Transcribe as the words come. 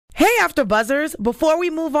Hey, AfterBuzzers! Before we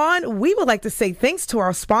move on, we would like to say thanks to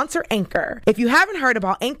our sponsor, Anchor. If you haven't heard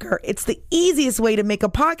about Anchor, it's the easiest way to make a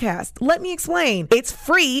podcast. Let me explain. It's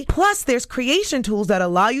free, plus there's creation tools that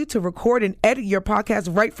allow you to record and edit your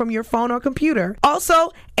podcast right from your phone or computer.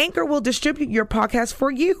 Also, Anchor will distribute your podcast for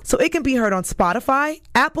you, so it can be heard on Spotify,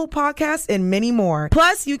 Apple Podcasts, and many more.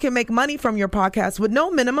 Plus, you can make money from your podcast with no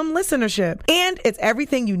minimum listenership. And it's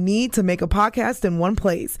everything you need to make a podcast in one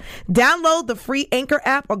place. Download the free Anchor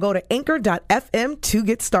app or go to anchor.fm to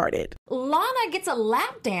get started. Lana gets a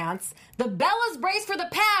lap dance, the Bellas brace for the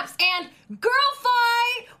Paps, and girl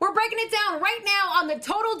fight! We're breaking it down right now on the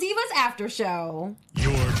Total Divas After Show.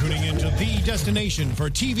 You're tuning into the destination for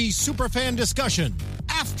TV superfan discussion,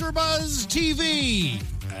 AfterBuzz TV.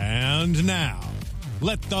 And now,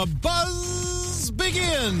 let the buzz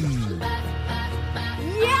begin.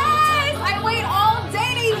 Yes! I wait all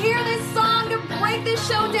day to hear this song to break this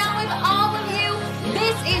show down with all of you.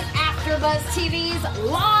 This is AfterBuzz TV's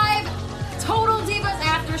live Total Divas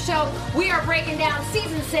After Show. We are breaking down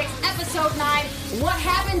Season 6, Episode 9, What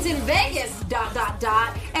Happens in Vegas, ...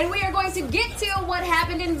 And we are going to get to what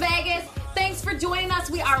happened in Vegas. Thanks for joining us.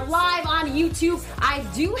 We are live on YouTube. I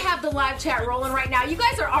do have the live chat rolling right now. You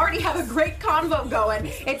guys already have a great convo going.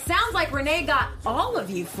 It sounds like Renee got all of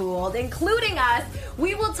you fooled, including us.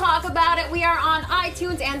 We will talk about it. We are on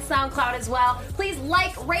iTunes and SoundCloud as well. Please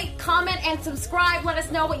like, rate, comment, and subscribe. Let us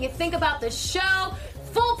know what you think about the show.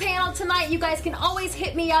 Full panel tonight. You guys can always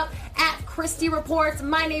hit me up at Christy Reports.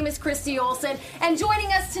 My name is Christy Olsen. And joining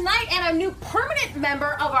us tonight and a new permanent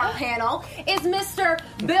member of our panel is Mr.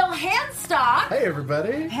 Bill Handstock. Hey,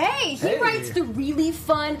 everybody. Hey, he writes the really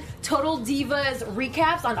fun Total Divas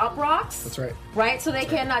recaps on Up Rocks. That's right. Right? So they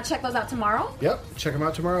can check those out tomorrow? Yep. Check them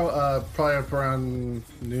out tomorrow. Probably up around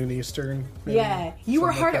noon Eastern. Maybe. Yeah. You were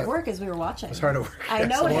Something hard like at that. work as we were watching. It's hard at work. I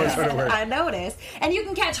Yes, I'm always noticed. hard at work. I noticed. And you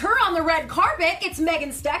can catch her on the red carpet. It's Megan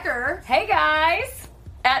Stecker. Hey guys,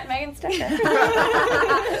 at Megan Stecker.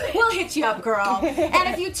 We'll hit you up, girl. And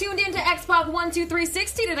if you tuned into Xbox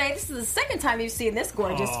 12360 today, this is the second time you've seen this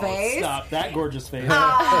gorgeous face. Stop that gorgeous face.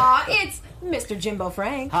 It's Mr. Jimbo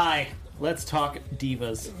Frank. Hi, let's talk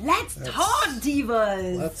divas. Let's talk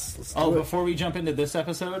divas. Let's Oh, do it. before we jump into this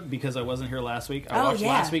episode, because I wasn't here last week, I watched yeah.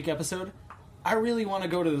 last week's episode. I really want to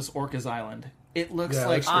go to this Orcas Island. It looks Yeah, it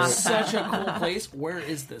like looks great. such a cool place. Where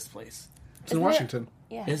is this place? It's in Washington.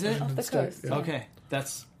 Yeah, Is it? off the State, coast. yeah. Okay,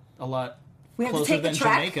 that's a lot We have to closer take the than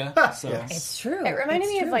track. Jamaica. So. Yes. It's true. It reminded It's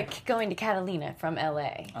me true. of like going to Catalina from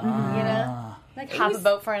LA. You know, like hop a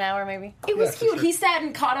boat for an hour maybe. It was Yeah, for cute. sure. He sat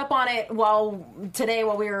and caught up on it while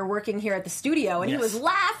we were working here at the studio, and he Yes. was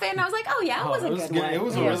laughing. I was like, "Oh yeah, it was a good one. It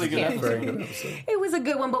was a Yeah. really good Yeah. episode. Very good episode. It was a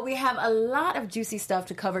good one, but we have a lot of juicy stuff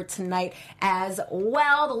to cover tonight as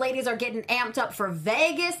well. The ladies are getting amped up for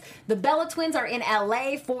Vegas. The Bella twins are in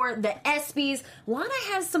LA for the ESPYs. Lana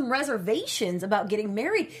has some reservations about getting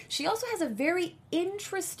married. She also has a very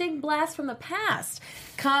interesting blast from the past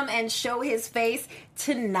come and show his face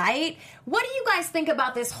tonight. What do you guys think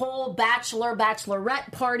about this whole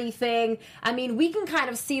bachelorette party thing? I mean, we can kind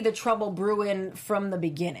of see the trouble brewing from the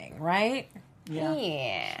beginning, right?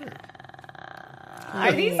 Yeah.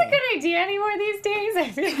 Are these a good idea anymore these days? I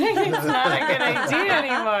feel like it's not a good idea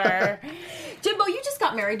anymore. Jimbo, you just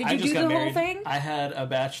got married. Did I you just do got the married. whole thing? I had a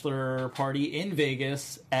bachelor party in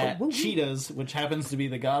Vegas at Cheetah's, which happens to be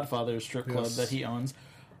the Godfather's strip club Yes. that he owns,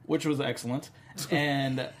 which was excellent.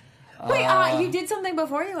 And Wait, you did something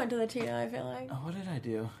before you went to the Cheetah, I feel like. what did I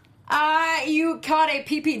do? You caught a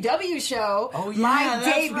PPW show. Oh, yeah, my that's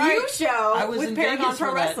debut right. show I was with in Paragon Vegas Pro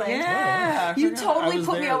for that. Wrestling. Yeah, I You forgot. I totally was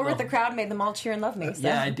put me there, over with though. the crowd, made them all cheer and love me. So.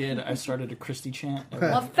 Yeah, I did. I started a Christy chant. Well,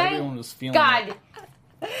 Everyone thank was feeling God.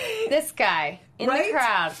 This guy in Right? the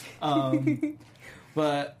crowd. it.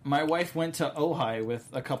 But my wife went to Ojai with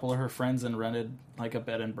a couple of her friends and rented like a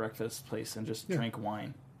bed and breakfast place and just drank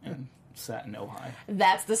wine and sat in Ojai.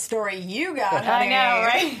 That's the story you got, I honey. know,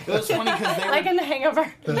 right? It was funny because they were Like in The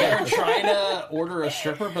Hangover. they were trying to order a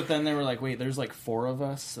stripper, but then they were like, wait, there's like 4 of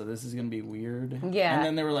us, so this is going to be weird. Yeah. And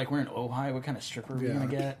then they were like, we're in Ojai, what kind of stripper are we Yeah. going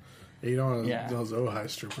to get? You don't want Yeah. those Ojai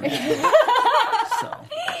strippers. So,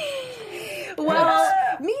 Well,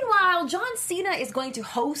 meanwhile, John Cena is going to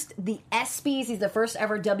host the ESPYs. He's the first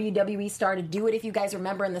ever WWE star to do it. If you guys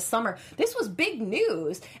remember in the summer, this was big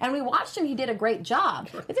news, and we watched him. He did a great job.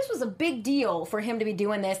 But this was a big deal for him to be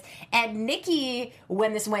doing this. And Nikki,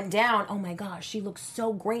 when this went down, oh my gosh, she looked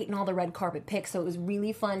so great in all the red carpet pics. So it was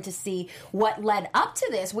really fun to see what led up to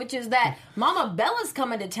this, which is that Mama Bella's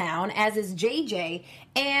coming to town, as is JJ.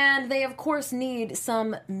 And they, of course, need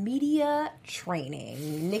some media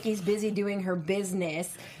training. Nikki's busy doing her business.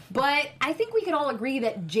 But I think we could all agree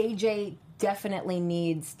that JJ definitely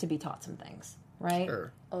needs to be taught some things, right?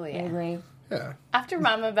 Sure. Oh, I yeah. agree. Yeah. After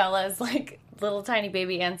Mama Bella's, like, little tiny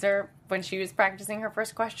baby answer when she was practicing her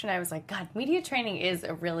first question, I was like, God, media training is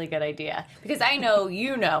a really good idea. Because I know,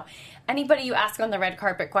 anybody you ask on the red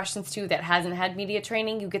carpet questions to that hasn't had media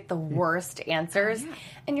training, you get the worst answers.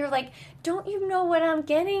 And you're like, don't you know what I'm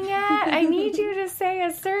getting at? I need you to say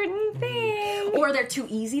a certain thing. Or they're too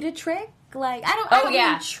easy to trick. Like, I don't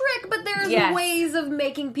mean trick, but there's ways of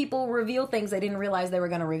making people reveal things they didn't realize they were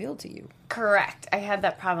going to reveal to you. Correct. I had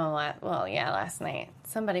that problem last night.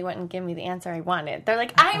 Somebody wouldn't give me the answer I wanted. They're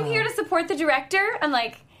like, I'm here to support the director. I'm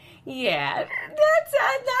like, yeah, that's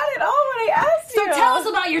not at all what I asked you. So tell us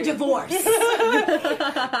about your divorce.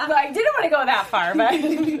 I didn't want to go that far, but...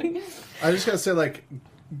 I just gotta say, like,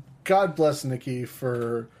 God bless Nikki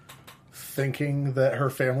for thinking that her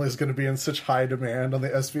family is going to be in such high demand on the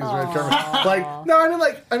SV's red carpet. Like,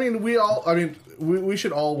 no, we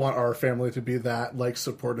should all want our family to be that, like,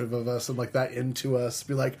 supportive of us and, like, that into us.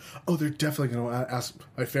 Be like, oh, they're definitely going to ask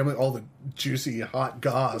my family all the juicy, hot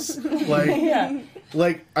goss. Like,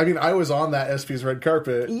 like, I mean, I was on that SV's red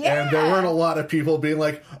carpet, and there weren't a lot of people being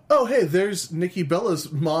like, oh, hey, there's Nikki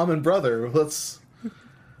Bella's mom and brother. Let's...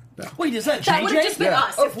 No. Wait, is that JJ? That would have just been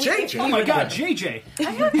us. Oh, JJ. Oh my God, JJ.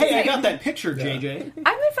 Hey, I got that picture, JJ. I've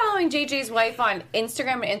been following JJ's wife on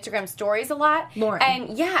Instagram and Instagram stories a lot. Lauren.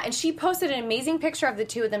 And she posted an amazing picture of the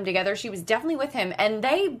two of them together. She was definitely with him. And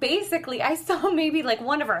they basically, I saw maybe like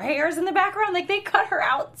one of her hairs in the background. Like they cut her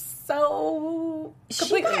out so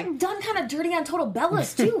completely. She got done kind of dirty on Total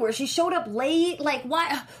Bellas too, where she showed up late. Like,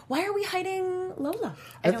 why are we hiding Lola?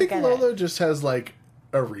 I think Lola just has, like,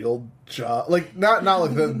 a real job, like not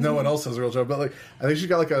like that. No one else has a real job, but like I think she's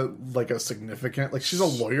got like a significant, like she's a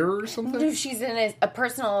lawyer or something. She's a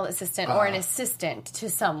personal assistant or an assistant to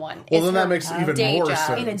someone. Well, then that makes even more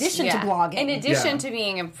sense. In addition to blogging, in addition to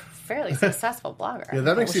being a fairly successful blogger. Yeah,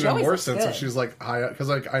 that makes even more sense if she's like high up, because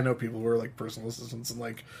like I know people who are like personal assistants and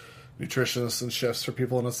like nutritionists and chefs for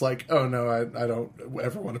people, and it's like, oh no, I don't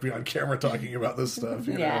ever want to be on camera talking about this stuff.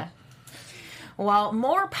 You know? Well,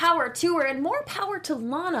 more power to her, and more power to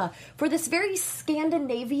Lana for this very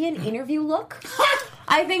Scandinavian interview look.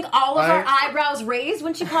 I think all of our eyebrows raised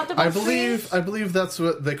when she popped up on screen. I believe that's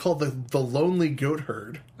what they call the lonely goat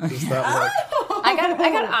herd. Is that look? I got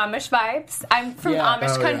Amish vibes. I'm from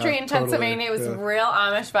Amish country in Pennsylvania. It was real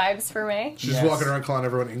Amish vibes for me. She's walking around calling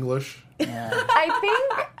everyone English. Yeah.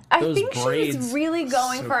 I think she's really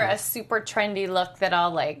going for a super trendy look that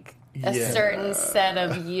all like a certain set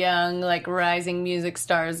of young, like, rising music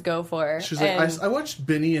stars go for. She's like, I watched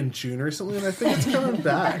Benny and June recently, and I think it's coming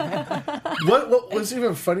back. What was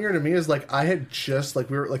even funnier to me is, like, I had just, like,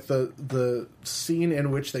 we were, like, the scene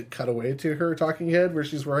in which they cut away to her talking head, where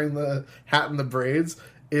she's wearing the hat and the braids,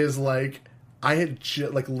 is, like, I had,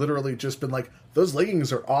 literally just been, like, those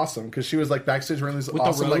leggings are awesome, because she was like backstage wearing these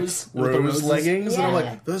awesome rose leggings, and I'm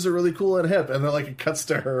like, those are really cool and hip. And then like it cuts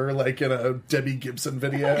to her like in a Debbie Gibson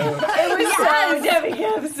video. It was so Debbie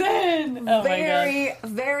Gibson. Oh very, my God.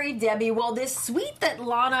 Very Debbie. Well, this suite that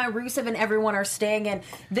Lana, Rusev, and everyone are staying in,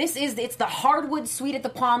 it's the hardwood suite at the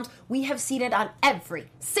Palms. We have seen it on every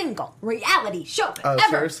single reality show ever.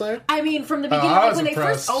 Seriously? I mean, from the beginning, like when they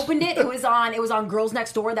first opened it, it was on Girls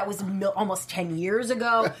Next Door. That was almost 10 years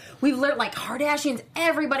ago. We've learned like Kardashians,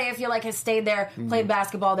 everybody I feel like has stayed there, played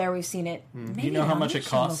basketball there. We've seen it. Maybe you know how much it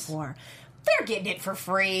costs? Before. They're getting it for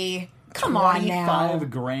free. Come on now.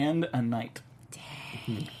 $25,000 a night.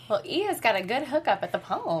 Dang. Well, Ia's got a good hookup at the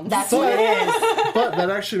Palms. That's what it is. But that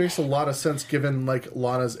actually makes a lot of sense given like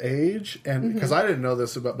Lana's age, and because I didn't know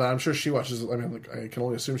this about, but I'm sure she watches. I mean, like I can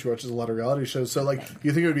only assume she watches a lot of reality shows. So like,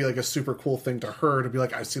 you think it would be like a super cool thing to her to be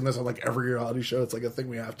like, I've seen this on like every reality show. It's like a thing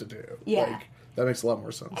we have to do. Yeah. Like, that makes a lot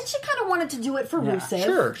more sense. And she kind of wanted to do it for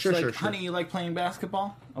Rusev. Sure. Honey, you like playing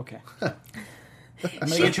basketball? Okay. I'm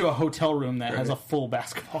going to get you a hotel room that has a full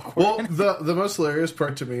basketball court. Well, the most hilarious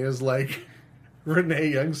part to me is like Renee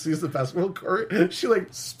Young sees the basketball court. She like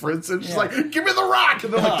sprints in. She's like, "Give me the rock!"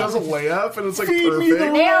 And then like does a layup, and it's like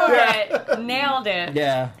perfect. Nailed it.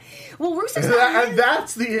 Yeah. Well, Rusev's and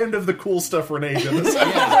that's the end of the cool stuff Renee did.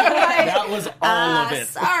 That was all of it.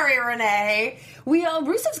 Sorry, Renee.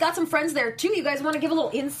 Rusev's got some friends there too. You guys want to give a little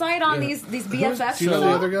insight on these BFFs? Do you know the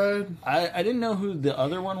other guy? I didn't know who the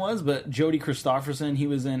other one was, but Jody Christopherson. He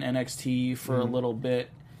was in NXT for a little bit.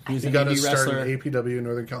 He was an got his indie start wrestler in APW in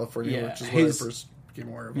Northern California, which is where I first became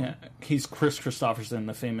aware of him. Yeah, he's Chris Christopherson,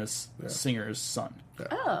 the famous singer's son.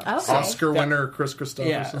 Oh, okay. Oscar winner Chris Christopherson.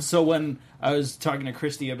 Yeah. So when I was talking to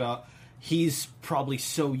Christy about, he's probably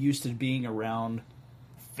so used to being around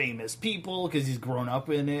famous people because he's grown up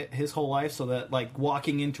in it his whole life. So that like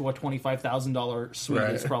walking into a $25,000 suite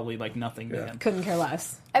is probably like nothing to him. Couldn't care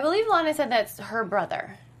less. I believe Lana said that's her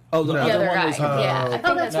brother. Oh, the other other one guy. was her Yeah. brother.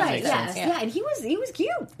 Oh, that's That right. makes Yes, sense. yeah, and he was cute.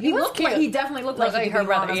 He was looked cute. like he definitely looked like Like he her could be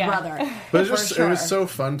brother, Lana's yeah. brother. But For it sure. was so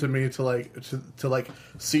fun to me to like to like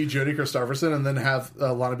see Jodie Christopherson and then have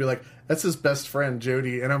Lana be like, "That's his best friend,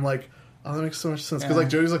 Jodie," and I'm like, "Oh, that makes so much sense." Because like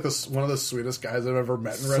Jodie's like one of the sweetest guys I've ever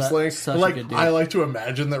met in wrestling. Such And, like a good dude. I like to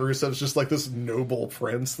imagine that Rusev's just like this noble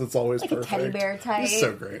prince that's always Like a perfect. teddy bear type. He's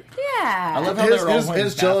so great. Yeah. I love how they're all wearing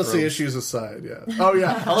His jealousy bathrobes. issues aside, yeah. Oh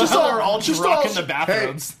yeah, I love how they're all drunk in the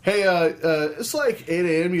bathrobes. Hey, it's like 8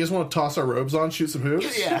 a.m. You guys want to toss our robes on, shoot some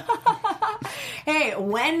hoops? Yeah. Hey,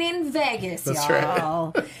 when in Vegas, That's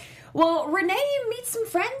y'all. Well, Renee meets some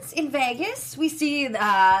friends in Vegas. We see,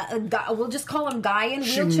 we'll just call him Guy in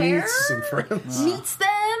She wheelchair. meets some friends. Meets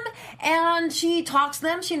them, and she talks to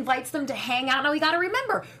them. She invites them to hang out. Now, we got to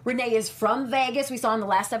remember, Renee is from Vegas. We saw in the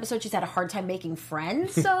last episode she's had a hard time making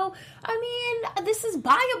friends. So, I mean, this is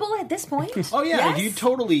buyable at this point. Oh yeah, Yes? you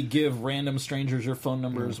totally give random strangers your phone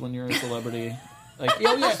numbers when you're a celebrity. Like,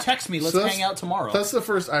 oh yeah, text me. Let's So that's- hang out tomorrow. That's the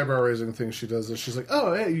first eyebrow raising thing she does. Is she's like,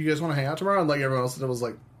 "Oh, hey, you guys want to hang out tomorrow?" And like everyone else was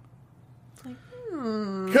like,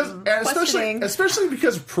 because questioning. especially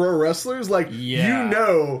because pro wrestlers, like Yeah. you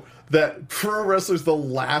know that pro wrestlers, the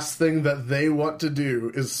last thing that they want to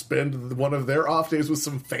do is spend one of their off days with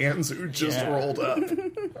some fans who just Yeah. rolled up.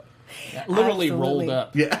 Literally Absolutely. rolled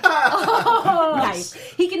up. Yeah, Oh, nice.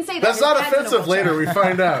 He can say that. that's His not dad's in a offensive. wheelchair. Later, we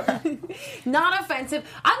find out. Not offensive.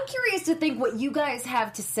 I'm curious to think what you guys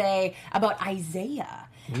have to say about Isaiah.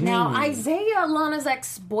 Now, Isaiah, Lana's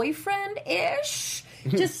ex-boyfriend-ish,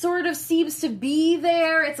 just sort of seems to be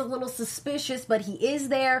there. It's a little suspicious, but he is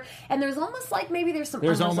there. And there's almost like maybe there's some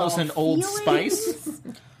There's almost an unresolved Old feelings. Spice.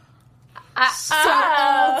 Some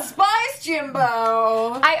Old Spice, Jimbo.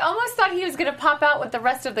 I almost thought he was going to pop out with the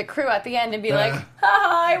rest of the crew at the end and be like,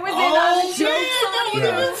 I was in on the joke. that would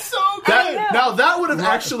have been so good. Now that would have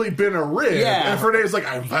actually been a rig. Yeah. And Renee's like,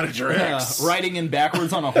 "I invited your ex. Riding in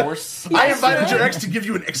backwards on a horse. I invited your ex to give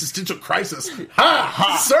you an existential crisis.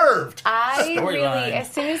 Ha! Served." I really, Storyline. as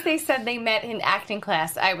soon as they said they met in acting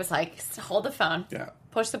class, I was like, hold the phone. Yeah.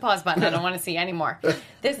 Push the pause button. I don't want to see anymore.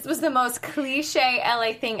 This was the most cliche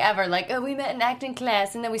LA thing ever. Like, oh, we met in acting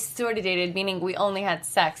class and then we sort of dated, meaning we only had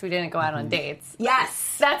sex. We didn't go out on dates.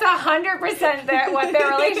 Yes. That's 100% what their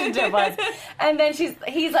relationship was. And then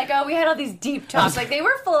he's like, oh, we had all these deep talks. Like, they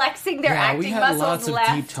were flexing their Yeah, we acting had muscles lots of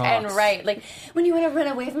left deep talks. and right. Like, when you want to run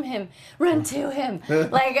away from him, run to him.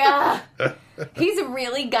 Like, he's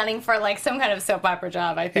really gunning for, like, some kind of soap opera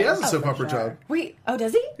job, I He think. has a soap opera job. Wait, oh,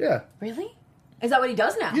 does he? Yeah. Really? Is that what he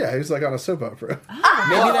does now? Yeah, he's like on a soap opera.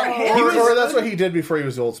 Maybe Or that's what he did before he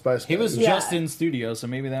was Old Spice. He was guy. just in studio, so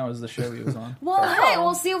maybe that was the show he was on. Well, hey,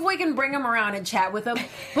 we'll see if we can bring him around and chat with him.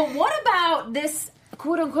 But what about this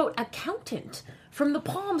quote-unquote accountant from the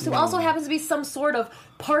Palms who also happens to be some sort of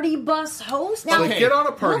party bus host? Now, Like, get on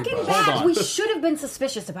a party looking bus. back, Hold on. we should have been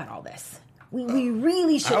suspicious about all this. We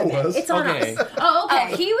really should have I been. was. It's on Okay. us. Oh, okay.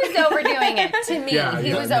 Oh, he was overdoing it to me. Yeah, he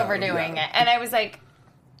yeah, was no, overdoing yeah. it. And I was like,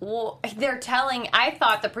 well, I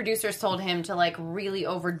thought the producers told him to like really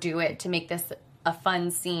overdo it to make this a fun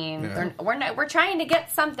scene. Yeah. We're trying to get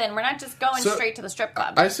something. We're not just going So, straight to the strip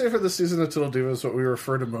club. I say for the season of Total Divas, what we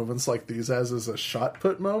refer to moments like these as is a shot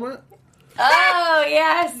put moment. Oh,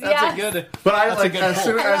 yes, That's yes. a good. But I That's a like good as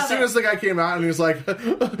soon pull. as the guy came out and he was like,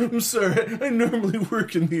 "I'm sorry, I normally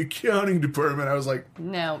work in the accounting department." I was like,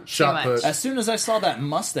 No, too Shot much. put. As soon as I saw that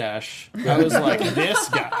mustache, I was like, "This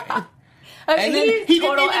guy." I mean, And then he's he didn't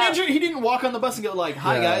total even out. he didn't walk on the bus and go like,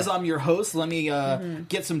 "Hi Yeah. guys, I'm your host. Let me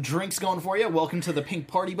get some drinks going for you. Welcome to the pink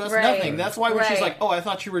party bus." Right. Nothing. That's why when she's Right. like, "Oh, I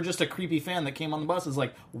thought you were just a creepy fan that came on the bus," it's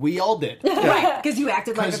like we all did Right, because you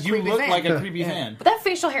acted like a because you creepy look fan. like a creepy fan. That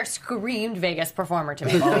facial hair screamed Vegas performer to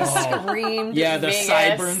me. Screamed Yeah, the Vegas.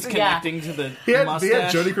 sideburns Yeah. connecting to the he had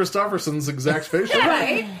mustache. Jodie Christopherson's exact facial.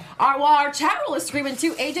 Right. Our chat roll is screaming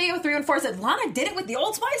too. AJ0314 said, Lana did it with the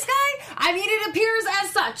Old Spice guy? I mean, it appears as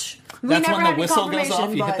such. We That's never when had the any whistle goes confirmation,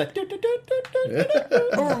 off. You hit but- the.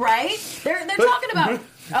 do-do-do-do-do-do-do. Right? They're talking about...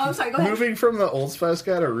 Oh, I'm sorry, go ahead. Moving from the Old Spice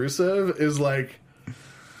guy to Rusev is like,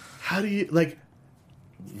 how do you like?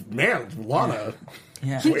 Man, Lana,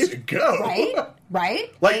 Yeah. way to go! Right?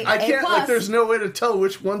 Right? Like A- I A can't. plus. Like there's no way to tell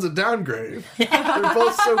which one's a downgrade. They're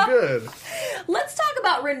both so good. Let's talk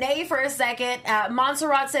about Renee for a second.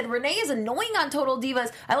 Montserrat said, Renee is annoying on Total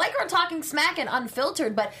Divas. I like her talking smack and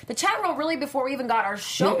unfiltered, but the chat room really, before we even got our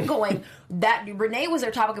show going, that Renee was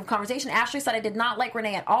their topic of conversation. Ashley said, I did not like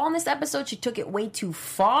Renee at all in this episode. She took it way too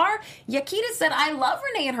far. Yakita said, I love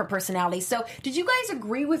Renee and her personality. So, did you guys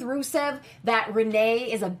agree with Rusev that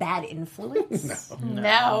Renee is a bad influence?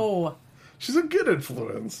 No. She's a good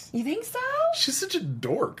influence. You think so? She's such a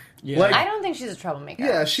dork. Yeah. Like, I don't think she's a troublemaker.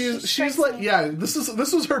 yeah, she's like, yeah, this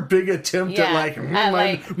was her big attempt Yeah. at like,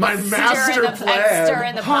 At, my master plan. Stir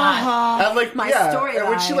in the pot. And like, My yeah, storyline. and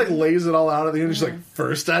when she like lays it all out at the end, she's like,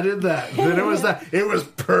 first I did that, then it was that, it was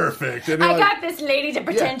perfect. And I like, got this lady to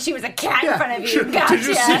pretend she was a cat in front of you. Sure. Gotcha.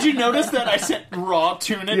 Did you notice that I sent raw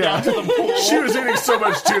tuna down to the pool? She was eating so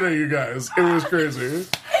much tuna, you guys. It was crazy.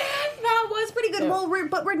 That was pretty good. Well,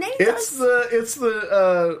 but Renee It's does...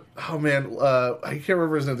 oh man, I can't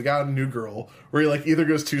remember his name. The guy on New Girl, where he like either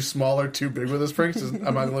goes too small or too big with his pranks.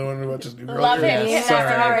 Am I the only one who watches New Girl? Love him. Yes. Sorry.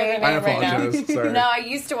 Sorry. I Right now. apologize. Sorry. No, I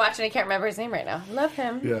used to watch and I can't remember his name right now. Love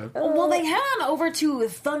him. Yeah. Well, they head on over to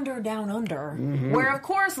Thunder Down Under, where, of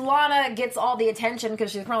course, Lana gets all the attention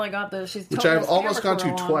because she's probably got the... She's Which toting I've this almost camera gone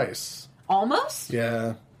for to a while. twice. Almost?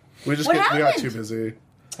 Yeah. We What got happened? too busy.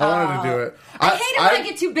 I wanted to do it. I hate it when I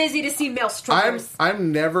get too busy to see male strippers.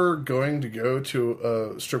 I'm never going to go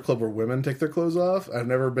to a strip club where women take their clothes off. I've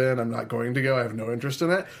never been. I'm not going to go. I have no interest in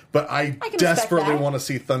it. But I can desperately respect that. want to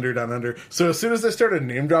see Thunder Down Under. So as soon as they started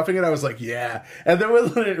name dropping it, I was like, yeah. And then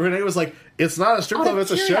when Renee was like, it's not a strip Out club, of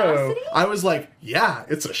it's a show. curiosity? I was like, yeah,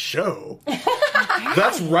 it's a show.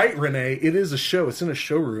 That's right, Renee. It is a show. It's in a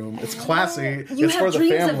showroom. It's classy. You it's have for the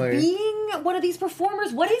dreams family. of being one of these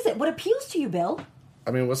performers. What is it? What appeals to you, Bill? I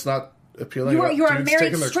mean, what's not appealing? You're about a dudes married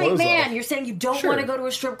taking their straight clothes man. off? You're saying you don't Sure. want to go to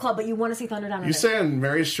a strip club, but you want to see Thunder Down Under. You saying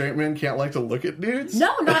married straight men can't like to look at dudes?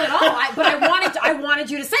 No, not at all. But I wanted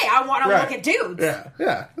you to say I want to Right. look at dudes.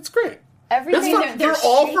 Yeah, it's great. Everything It's fun. They're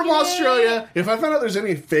all from Australia. If I find out there's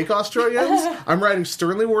any fake Australians, I'm writing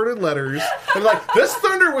sternly worded letters. And like, this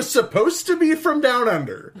Thunder was supposed to be from down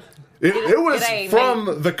under. It was G'day,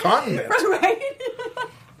 from the continent. Right?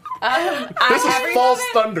 This is false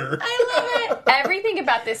thunder. I love it. Everything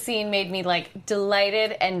about this scene made me like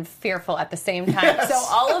delighted and fearful at the same time. Yes. So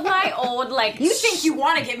all of my old like You think you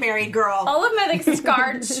want to get married, girl? all of my like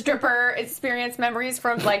scarred stripper experience memories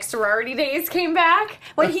from like sorority days came back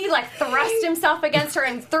when he like thrust himself against her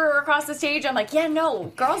and threw her across the stage. I'm like, yeah,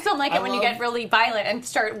 no, girls don't like it when you get really violent and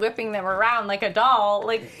start whipping them around like a doll.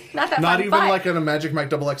 Like not that Not fun. even but, like in a Magic Mike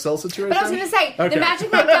XXL situation? but I was going to say, Okay. the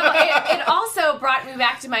Magic Mike Double, it also brought me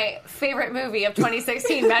back to my favorite movie of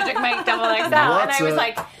 2016, Magic Mike Double XL. And I was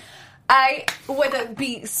like, I would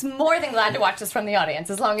be more than glad to watch this from the audience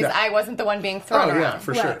as long as Yeah. I wasn't the one being thrown Oh, around. yeah,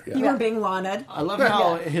 for sure. Yeah. You were being Lana. I love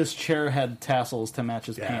how his chair had tassels to match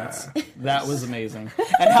his pants. That was amazing.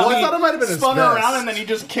 And how Well, I he thought it might have been his spun her vest. around and then he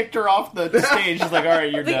just kicked her off the stage. He's like, all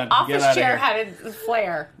right, you're The done. Get office out chair of here. had a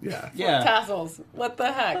flare. Yeah. Yeah. Tassels. What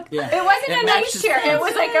the heck? Yeah. It wasn't It a matched nice his chair. It pants.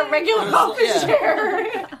 was like a regular office yeah.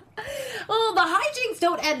 chair. Well, the hijinks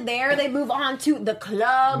don't end there. They move on to the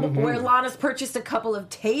club where Lana's purchased a couple of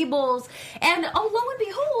tables. And oh, lo and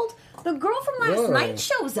behold, the girl from last Whoa. night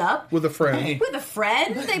shows up With a friend. Hey. with a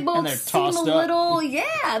friend. They And both they're seem a tossed up. little,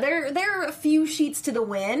 they're a few sheets to the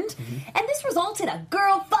wind. And this results in a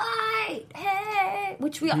girl fight. Hey,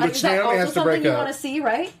 which Which is that Naomi also has to something break you up. want to see,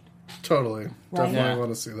 right? Totally. Definitely Yeah.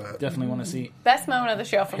 want to see that. Definitely want to see. Best moment of the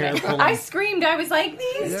show for me. Hair pulling. I screamed. I was like,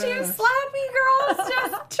 these two Yeah. sloppy girls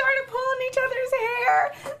just trying to pull in each other's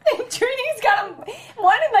hair. And Trini's got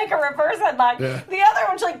one in like a reverse headlock. Yeah. The other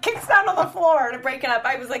one, she like kicks down on the floor to break it up.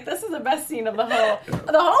 I was like, this is the best scene of the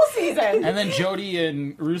whole season. And then Jody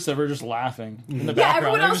and Rusev are just laughing in the Yeah, background.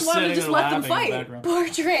 everyone They're else just wanted to sitting just there let them laughing in the fight. background. Poor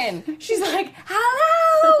Trin. She's like,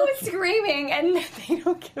 hello, screaming, and they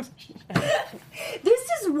don't give a shit. This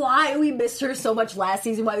is why we missed her so much last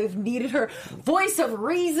season, why we've needed her voice of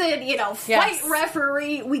reason, fight Yes.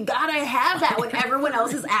 referee. We gotta have that when everyone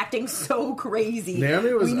else is acting so crazy.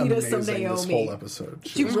 Naomi was we need us amazing some this Naomi. whole episode.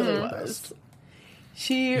 She really the was. best.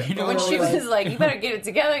 know When what she it was? was like, you better get it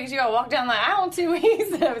together because you gotta walk down the aisle in 2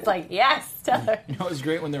 weeks. And I was like, yes, tell her. You know, it was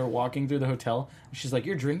great when they were walking through the hotel. She's like,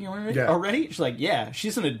 "You're drinking already?" Yeah. Already? She's like, "Yeah."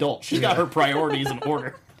 She's an adult. She's got her priorities in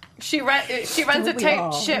order. She runs a we tight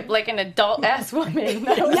all? ship like an adult ass woman.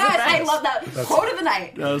 That was Yes, the I best. love that. Quote of the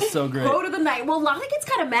night. That was so great. Quote of the night. Well, Lana gets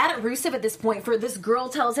kind of mad at Rusev at this point for this girl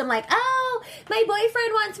tells him, like, oh, my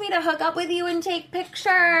boyfriend wants me to hook up with you and take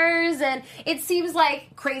pictures. And it seems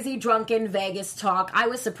like crazy drunken Vegas talk. I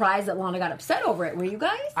was surprised that Lana got upset over it. Were you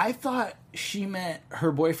guys? I thought she meant her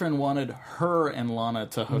boyfriend wanted her and Lana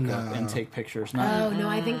to hook up and take pictures. Not No,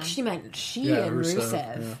 I think she meant she and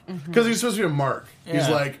Rusev. Because he's supposed to be a mark. He's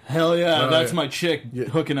like, hell yeah, that's yeah. my chick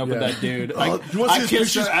hooking up with that dude. You I wanna see I his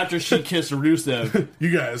kissed her pictures? after she kissed Rusev.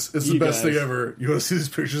 you guys, it's the You best guys. thing ever. You want to see these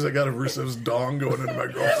pictures I got of Rusev's dong going into my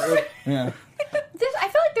girlfriend? Yeah. I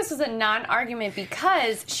feel like this was a non-argument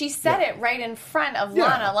because she said it right in front of Yeah.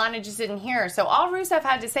 Lana. Lana just didn't hear her. So all Rusev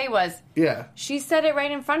had to say was, Yeah. she said it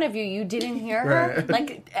right in front of you. You didn't hear her? Right.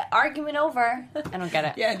 Like, argument over. I don't get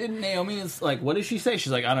it. Yeah, didn't Naomi is like, what did she say?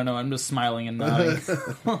 She's like, I don't know, I'm just smiling and nodding.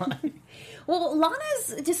 Well,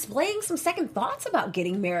 Lana's displaying some second thoughts about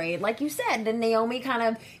getting married, like you said. And Naomi kind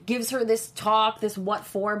of gives her this talk, this what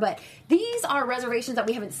for. But these are reservations that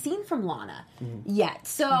we haven't seen from Lana yet.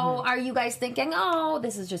 So are you guys thinking, oh,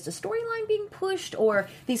 this is just a storyline being pushed? Or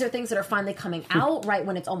these are things that are finally coming out right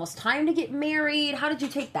when it's almost time to get married? How did you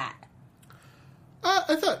take that?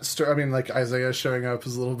 I thought, like Isaiah showing up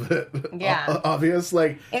is a little bit obvious.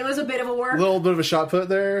 Like, It was a bit of a work. a little bit of a shot put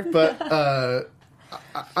there, but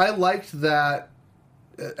I liked that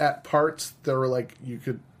at parts there were like, you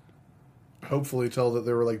could hopefully tell that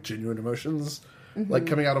there were like genuine emotions like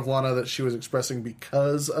coming out of Lana that she was expressing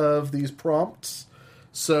because of these prompts.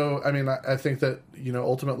 So, I mean, I think that,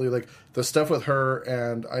 ultimately, like, the stuff with her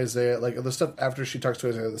and Isaiah, like, the stuff after she talks to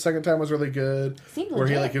Isaiah the second time was really good. Seemed where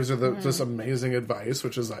he, legit. like, gives her this amazing advice,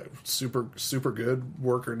 which is, like, super, super good,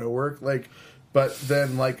 work or no work. Like, but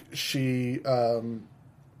then, like, she,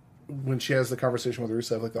 when she has the conversation with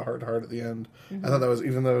Rusev, like, the heart at the end, I thought that was,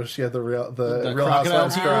 even though she had the Real crocodile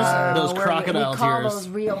Housewives tears? cry. Those crocodile we call tears. those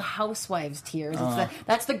Real Housewives tears.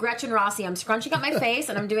 That's the Gretchen Rossi. I'm scrunching up my face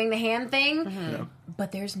and I'm doing the hand thing,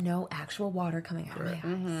 but there's no actual water coming out of my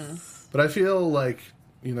eyes. But I feel like,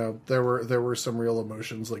 there were some real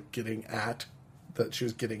emotions, like, that she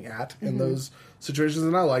was getting at in those situations,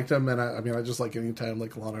 and I liked them, and I just like any time,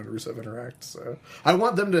 like, Lana and Rusev interact, so I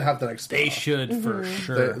want them to have the next spinoff. They should, for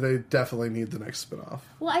sure. They definitely need the next spinoff.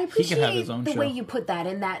 Well, I He can appreciate have his own the show. way you put that,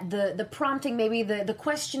 in that the prompting, maybe the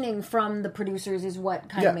questioning from the producers is what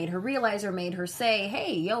kind of made her realize, or made her say,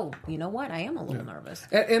 hey, yo, you know what, I am a little nervous.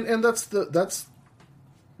 And that's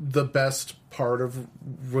the best part of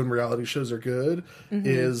when reality shows are good,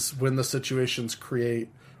 is when the situations create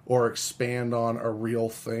or expand on a real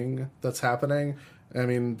thing that's happening. I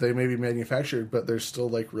mean, they may be manufactured, but there's still,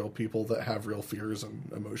 like, real people that have real fears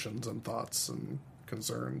and emotions and thoughts and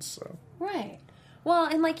concerns. So Right. Well,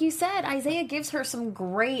 and like you said, Isaiah gives her some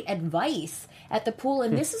great advice at the pool,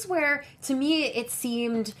 and this is where, to me, it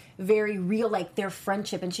seemed very real, like their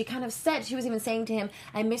friendship. And she kind of said, she was even saying to him,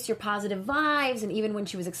 I miss your positive vibes. And even when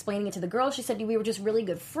she was explaining it to the girls, she said, we were just really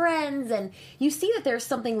good friends. And you see that there's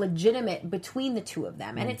something legitimate between the two of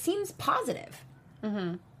them, and it seems positive.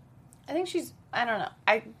 I think I don't know.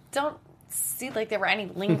 I don't see, like, there were any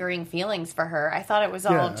lingering feelings for her. I thought it was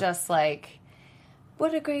all just, like,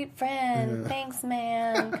 what a great friend, thanks,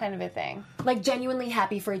 man, kind of a thing. Like, genuinely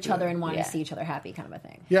happy for each other and wanting to see each other happy, kind of a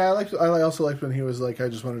thing. yeah, I also liked when he was like, I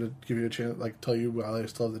just wanted to give you a chance, like, tell you while I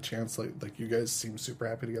still have the chance, like you guys seem super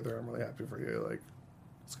happy together. I'm really happy for you. Like,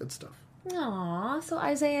 it's good stuff. Aw, so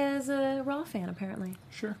Isaiah is a Raw fan, apparently.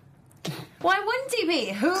 Sure. Why wouldn't he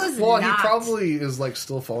be? Who's Well, not? he probably is, like,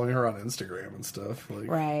 still following her on Instagram and stuff. Like,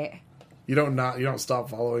 Right. You don't stop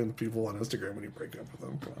following the people on Instagram when you break up with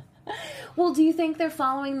them. Well, do you think they're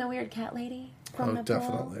following the weird cat lady from the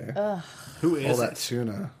pool? Definitely. Who All is that it?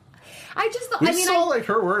 tuna. I just thought, We saw like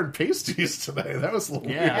her wearing pasties today. That was a little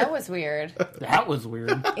Yeah. That was weird. That was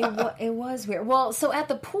weird. it was weird. Well, so at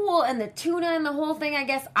the pool and the tuna and the whole thing, I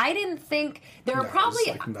guess I didn't think there were No, probably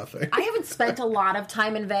it's like nothing. I haven't spent a lot of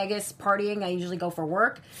time in Vegas partying. I usually go for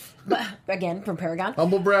work, but again from Paragon.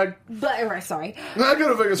 humble brag. But sorry, I go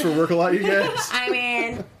to Vegas for work a lot, you guys. I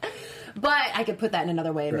mean. But I could put that in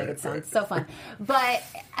another way and make Right, it sound right. so fun. But,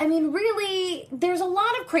 I mean, really, there's a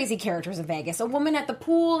lot of crazy characters in Vegas. A woman at the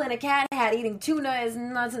pool in a cat hat eating tuna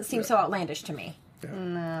doesn't seem so outlandish to me.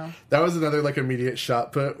 No. That was another like immediate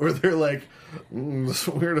shot put where they're like, this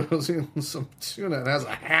weirdo's eating some tuna and has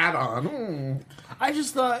a hat on. I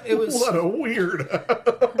just thought it was What a weird.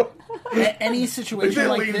 any They situation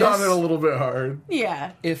like leaned on it a this. little bit hard.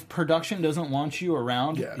 Yeah. If production doesn't want you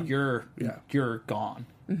around, Yeah. you're gone.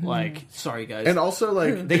 Like, sorry guys. And also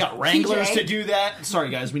like they got wranglers TJ. to do that. Sorry,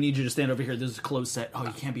 guys, we need you to stand over here. This is a closed set. Oh,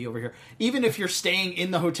 you can't be over here. Even if you're staying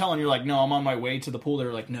in the hotel and you're like, no, I'm on my way to the pool,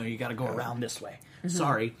 they're like, no, you got to go around this way.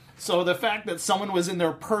 Sorry. So the fact that someone was in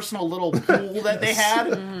their personal little pool that they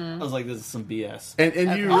had, I was like, this is some BS. and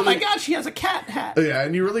you Oh really, my gosh, she has a cat hat. yeah,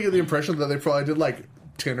 and you really get the impression that they probably did like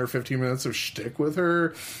 10 or 15 minutes of shtick with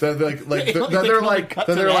her. Then they're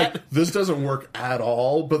like, this doesn't work at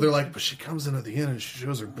all. But they're like, but she comes in at the end and she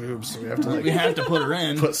shows her boobs, so we have to put her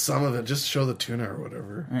in. Put some of it, just show the tuna or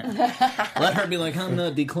whatever. Let her be like, I'm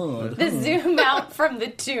not declawed. The zoom out from the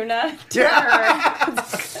tuna to her.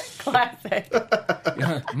 Classic.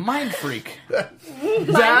 Mind freak.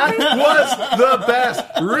 That was the best.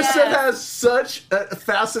 Rusev has such a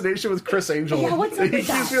fascination with Chris Angel. Yeah, what's up with He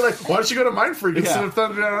keeps being like, why don't you go to Mind Freak instead of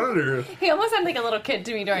Thunder Down Under? He almost sounded like a little kid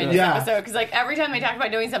to me during this episode, because like every time they talk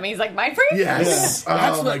about doing something, he's like, Mind Freak? Yes.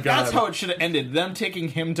 Oh my God. That's how it should have ended. Them taking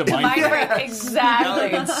him to Mind Mind Freak. Freak,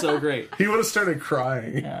 exactly. It's so great. He would have started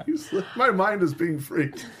crying. Yeah. He's like, my mind is being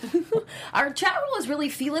freaked. Our chat room is really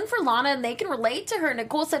feeling for Lana, and they can relate to her.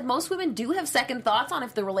 Nicole said most women do have second thoughts on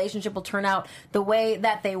if the relationship will turn out the way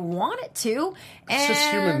that they want it to. It's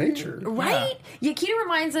just human nature. Right? Yakita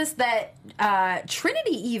reminds us that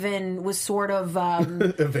Trinity even was sort of...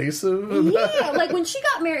 evasive. yeah, like when she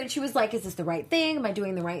got married, she was like, is this the right thing? Am I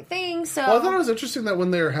doing the right thing? So Well, I thought it was interesting that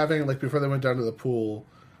when they were having, like, before they went down to the pool,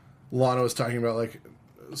 Lana was talking about, like,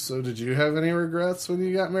 so did you have any regrets when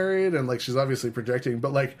you got married? And, like, she's obviously projecting,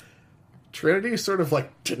 but, like, Trinity sort of, like,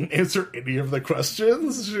 didn't answer any of the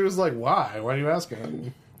questions. She was like, why? Why are you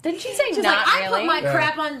asking? Didn't she say she's not like, really? I put my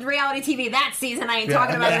crap on reality TV that season. I ain't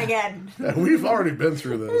talking about it again. Yeah, we've already been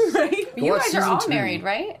through this. Right? You Watch guys are season all 2. married,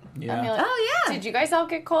 right? Yeah. I mean, like, Oh, yeah. Did you guys all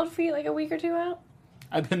get cold feet like a week or two out?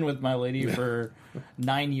 I've been with my lady for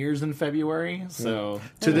 9 years in February, so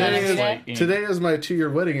Today Nice. is my 2-year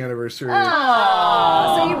wedding anniversary.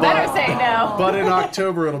 Oh, so you better say no. But in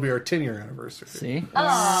October, it'll be our 10-year anniversary. See,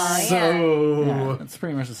 Oh, yeah. So, it's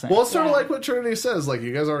pretty much the same. well, it's sort of like what Trinity says. Like,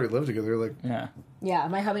 you guys already live together. Like, yeah. Yeah,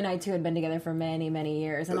 my hubby and I, too, had been together for many, many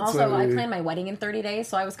years. And That's also, what I we- planned my wedding in 30 days,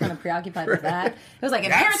 so I was kind of preoccupied with that. It was like, if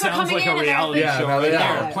That parents are sounds coming like in a and reality everything. show no, right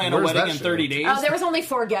yeah. there. Plan a Where's wedding that in show? 30 days. Oh, there was only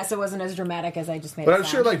 4 guests. It wasn't as dramatic as I just made but it I'm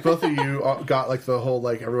sure, sound. like, both of you not like the whole,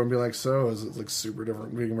 like, everyone being like, so is it like super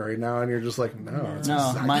different being married now? And you're just like, no. It's No,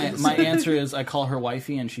 exactly the my same. answer is I call her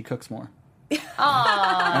wifey and she cooks more. Aww.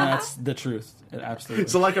 And that's the truth. It absolutely.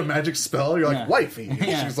 So like a magic spell, you're like, Yeah. wifey.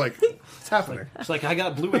 Yeah. She's like, it's happening. She's like, I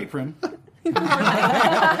got Blue Apron.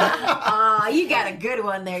 Aw, you got a good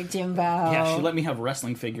one there, Jimbo. Yeah, she let me have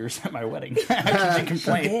wrestling figures at my wedding. She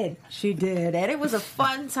complained. She did. And it was a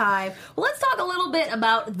fun time. Well, let's talk a little bit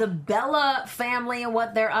about the Bella family and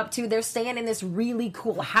what they're up to. They're staying in this really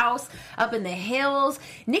cool house up in the hills.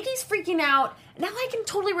 Nikki's freaking out. Now I can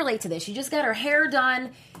totally relate to this. She just got her hair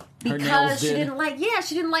done Her because nails she did.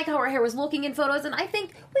 didn't like how her hair was looking in photos. And I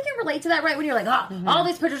think we can relate to that, right? When you're like, all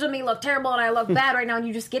these pictures of me look terrible and I look bad right now, and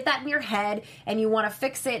you just get that in your head and you want to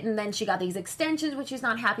fix it. And then she got these extensions, which she's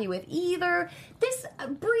not happy with either. This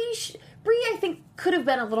Bree, I think, could have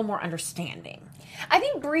been a little more understanding. I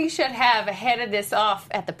think Bree should have headed this off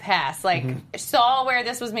at the pass. Like, saw where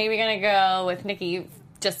this was maybe going to go with Nikki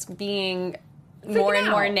just being more and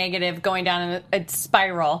more out. negative, going down a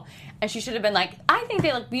spiral. And she should have been like, I think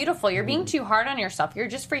they look beautiful. You're being too hard on yourself. You're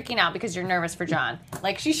just freaking out because you're nervous for John.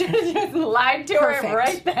 Like, she should have just lied to Perfect. her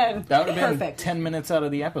right then. That would have been Perfect. 10 minutes out of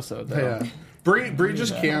the episode, though. Yeah. Bree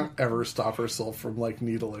just can't ever stop herself from, like,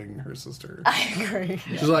 needling her sister. I agree.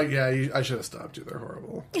 She's like, yeah, I should have stopped you. They're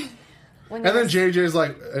horrible. When And then there was- JJ's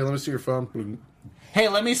like, hey, let me see your phone. Hey,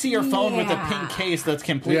 let me see your phone with a Yeah. pink case that's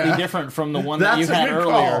completely Yeah. different from the one that That's you a had good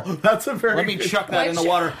earlier. call. That's a very Let me good chuck call. that in the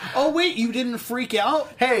water. Oh, wait, you didn't freak out?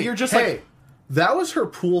 Hey, You're just hey, like... that was her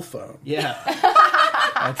pool phone. Yeah.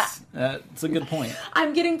 That's a good point.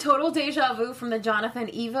 I'm getting total deja vu from the Jonathan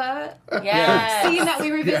Eva Yes. scene that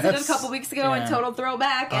we revisited Yes. a couple weeks ago in Yeah. Total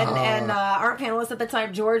Throwback. And our panelist at the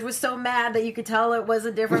time, George, was so mad that you could tell it was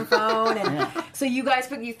a different phone. And so you guys,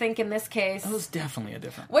 what you think in this case? That was definitely a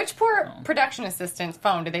different... Which poor production assistant's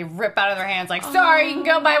phone did they rip out of their hands? Like, sorry, you can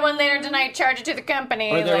go buy one later tonight, charge it to the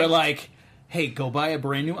company. Or they were like, hey, go buy a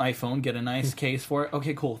brand new iPhone, get a nice case for it.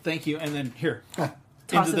 Okay, cool, thank you. And then here,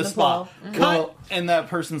 Toss into in the the spot. pool. Cut. Well- And that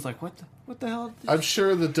person's like, what the hell? I'm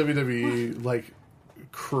sure the WWE, like,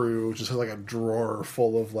 crew just has, like, a drawer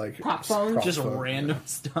full of, like... Prop phones? Just phone. random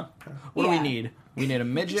stuff. What do Yeah. we need? We need a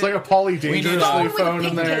midget. It's like a Polly Dangerously phone with a phone in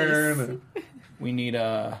pink there. case. And we need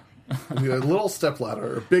a a little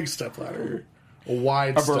stepladder, a big stepladder, a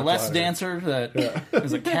wide burlesque stepladder. dancer that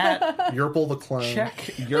is a cat. Yerple the clown. Check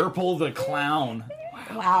Yerple the clown.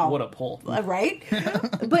 Wow. What a pull. Right?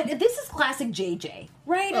 But this is classic JJ,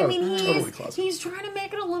 right? I Oh, mean, totally classic. he's trying to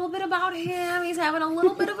make it a little bit about him. He's having a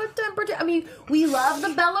little bit of a temper. I mean, we love the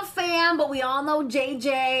Bella fam, but we all know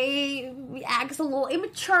JJ acts a little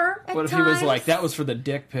immature at What if times. he was like, that was for the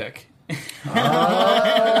dick pic?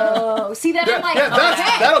 Oh, see that? I'm like, Yeah,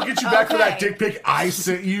 okay. that'll get you back for that Okay. dick pic I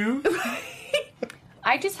sent you.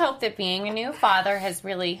 I just hope that being a new father has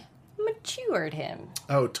really matured him.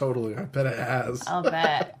 Oh, totally. I bet it has. I'll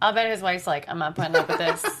bet his wife's like, I'm not putting up with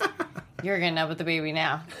this. You're getting up with the baby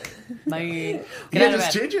now. Bye. Get out of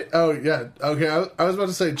bed. JJ? Oh, yeah. Okay, I was about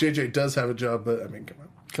to say JJ does have a job, but I mean, come on.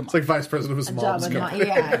 It's like vice president of his mom's company.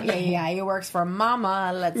 Yeah. He works for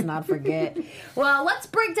Mama. Let's not forget. Well, let's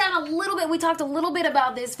break down a little bit. We talked a little bit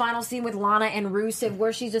about this final scene with Lana and Rusev,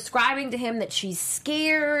 where she's describing to him that she's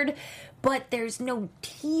scared, but there's no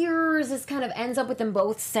tears. This kind of ends up with them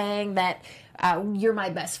both saying that you're my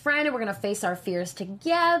best friend and we're going to face our fears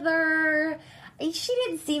together. She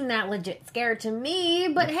didn't seem that legit scared to me,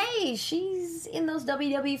 but hey, she's in those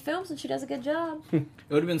WWE films and she does a good job. It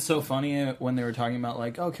would have been so funny when they were talking about,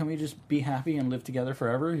 like, oh, can we just be happy and live together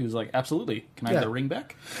forever? He was like, absolutely. Can I have the ring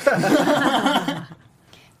back?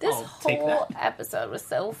 This whole episode was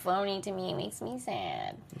so phony to me. It makes me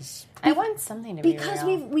sad. I want something to be because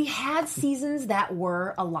real. we had seasons that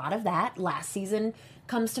were a lot of that. Last season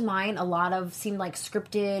comes to mind. A lot of seemed like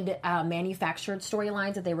scripted, manufactured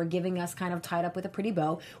storylines that they were giving us kind of tied up with a pretty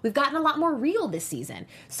bow. We've gotten a lot more real this season.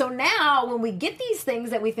 So now when we get these things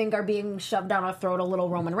that we think are being shoved down our throat a little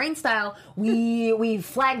Roman Reigns style, we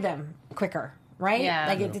flag them quicker, right? Yeah.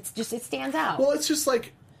 Like it stands out. Well, it's just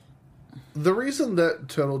like the reason that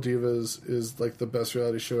Total Divas is like the best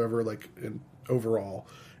reality show ever, like overall,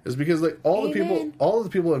 is because like all of the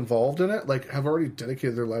people involved in it like have already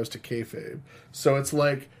dedicated their lives to kayfabe. So it's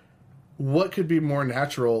like, what could be more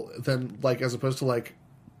natural than like, as opposed to like,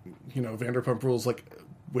 you know, Vanderpump Rules, like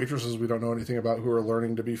waitresses we don't know anything about who are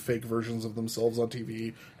learning to be fake versions of themselves on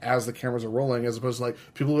TV as the cameras are rolling, as opposed to like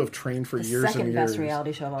people who have trained for years and years. Second best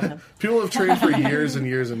reality show of all time. People who have trained for years and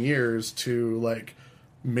years and years to like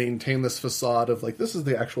maintain this facade of like, this is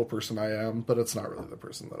the actual person I am, but it's not really the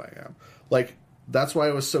person that I am. Like, that's why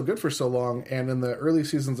it was so good for so long. And in the early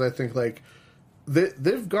seasons, I think like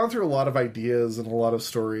they've gone through a lot of ideas and a lot of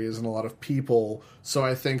stories and a lot of people. So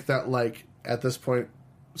I think that like at this point,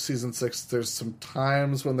 season 6, there's some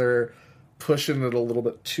times when they're pushing it a little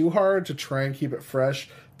bit too hard to try and keep it fresh,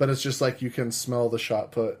 but it's just like you can smell the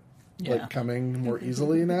shot put like coming more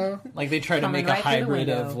easily now. Like they try to Coming make a right through the hybrid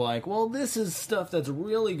window. of like, well, this is stuff that's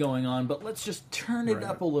really going on, but let's just turn it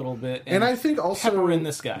up a little bit And I think also pepper in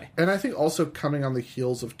this guy. And I think also coming on the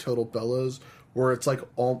heels of Total Bellas, where it's like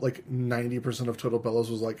all like 90% of Total Bellas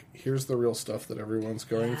was like, here's the real stuff that everyone's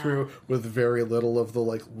going through, with very little of the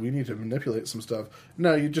like, we need to manipulate some stuff.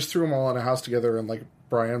 No, you just threw them all in a house together, and like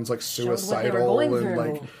Brian's like suicidal and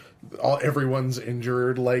like everyone's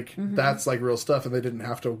injured. Like that's like real stuff, and they didn't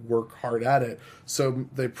have to work hard at it. So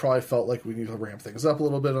they probably felt like we need to ramp things up a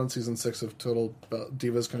little bit on season 6 of Total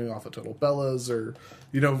Divas coming off of Total Bellas, or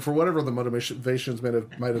you know, for whatever the motivations might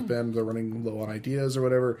have been. They're running low on ideas or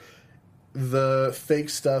whatever. The fake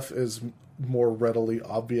stuff is more readily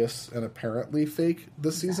obvious and apparently fake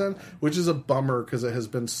this season, which is a bummer because it has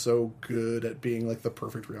been so good at being like the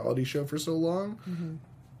perfect reality show for so long.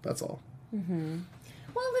 That's all.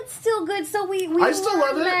 Well, it's still good. So we I still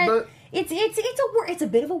love it, but it's a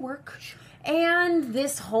bit of a work. And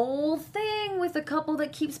this whole thing with a couple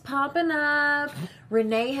that keeps popping up.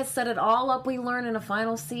 Renee has set it all up. We learn in a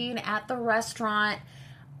final scene at the restaurant.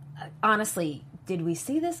 Honestly, did we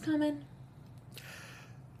see this coming?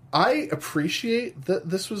 I appreciate that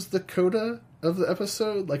this was the coda of the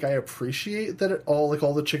episode. Like, I appreciate that it all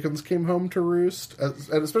the chickens came home to roost,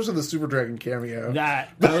 and especially the Super Dragon cameo. I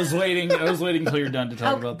was waiting until you're done to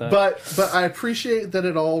talk about that. But I appreciate that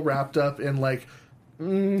it all wrapped up in like,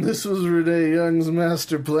 this was Renee Young's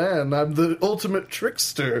master plan. I'm the ultimate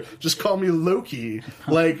trickster. Just call me Loki.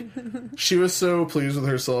 Like, she was so pleased with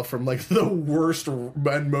herself from like the worst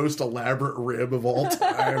and most elaborate rib of all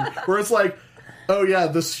time, where it's like, oh yeah,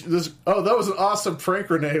 this oh, that was an awesome prank,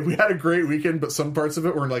 Renee. We had a great weekend, but some parts of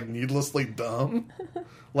it were like needlessly dumb.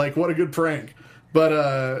 Like, what a good prank. But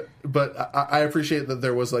I appreciate that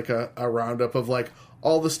there was like a roundup of like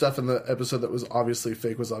all the stuff in the episode that was obviously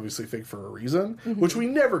fake for a reason, which we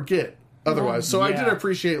never get otherwise. So I did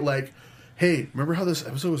appreciate like, hey, remember how this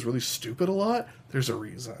episode was really stupid a lot? There's a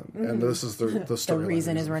reason. And this is the story. The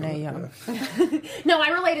reason is Renee Young. Yeah. No, I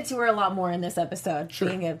related to her a lot more in this episode,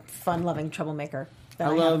 being a fun-loving troublemaker that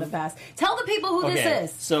I have in the past. Tell the people who this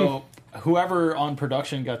is. So whoever on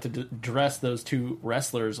production got to dress those two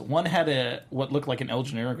wrestlers, one had what looked like an El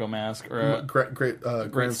Generico mask, or a Grand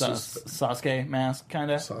Sasuke mask,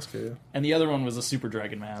 kind of. Sasuke, yeah. And the other one was a Super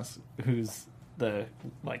Dragon mask, who's the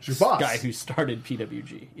guy who started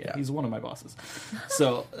PWG. Yeah, he's one of my bosses.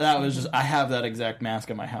 So that was just, I have that exact mask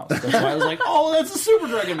in my house. That's why I was like, oh, that's a Super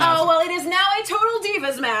Dragon mask. Oh, well, it is now a Total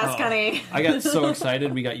Divas mask, honey. I got so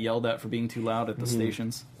excited. We got yelled at for being too loud at the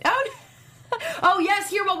stations. Oh, yes,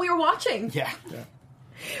 here while we were watching. Yeah.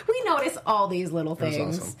 We notice all these little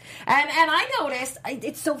things. awesome. And I noticed,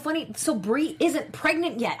 it's so funny, so Brie isn't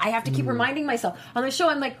pregnant yet. I have to keep reminding myself. On the show,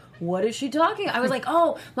 I'm like, what is she talking? I was like,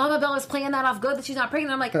 oh, Mama Bella's playing that off good that she's not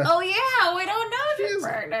pregnant. I'm like, oh yeah, we don't know if she's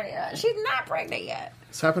pregnant yet. She's not pregnant yet.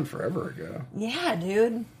 This happened forever ago. Yeah,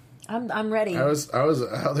 dude. I'm ready. I was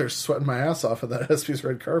out there sweating my ass off of that ESPYs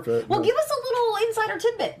red carpet. Well, give us a little insider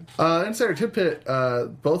tidbit. Insider tidbit,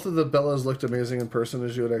 both of the Bellas looked amazing in person,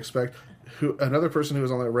 as you would expect. Another person who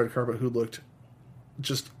was on that red carpet who looked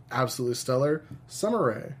just absolutely stellar, Summer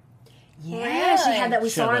Rae. Yeah, she had that. We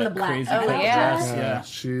saw her in the black. Crazy Oh, cut yeah. dress. Yeah.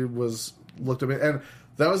 She looked amazing. And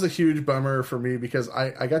that was a huge bummer for me because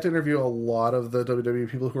I got to interview a lot of the WWE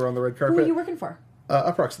people who were on the red carpet. Who were you working for?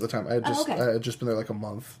 Uproxx at the time. okay. I had just been there like a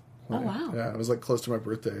month. Oh, wow. Yeah, it was like close to my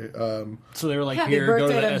birthday. So they were like, Happy here, go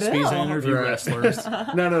to the birthday to ESPYs Bill. and interview Right. wrestlers. No.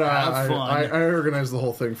 Have fun. I organized the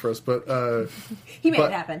whole thing for us, but He made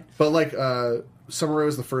it happen. But like, Summer Rae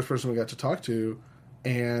was the first person we got to talk to,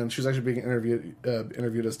 and she was actually being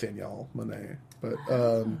interviewed as Danielle Monet. But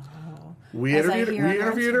we As I interviewed hear on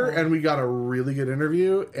her, Arsenal. and we got a really good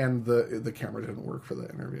interview. And the camera didn't work for the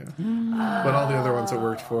interview, but all the other ones it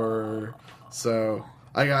worked for. So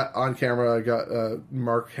I got on camera. I got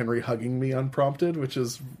Mark Henry hugging me unprompted, which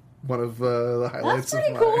is one of the highlights of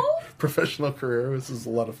pretty my cool. professional career. This is a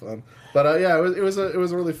lot of fun. But yeah, it was a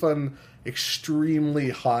really fun, extremely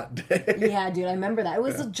hot day. Yeah, dude, I remember that. It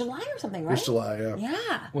was July or something, right? It was July, yeah.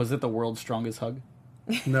 Yeah. Was it the world's strongest hug?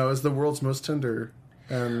 No, it was the world's most tender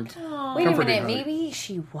and Wait a comforting minute, hug. maybe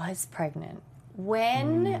she was pregnant.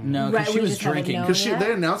 When? No, because Right, she we was just haven't drinking. known. Because Yeah.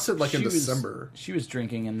 they announced it like in She was- December. She was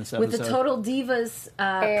drinking in this With episode. the Total Divas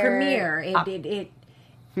premiere, it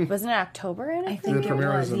Wasn't it October in I it? think The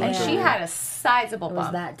premiere it was was. in And Yeah. she had a sizable It was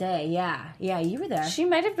bump. that day. Yeah, yeah, you were there. She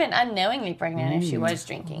might have been unknowingly pregnant if she was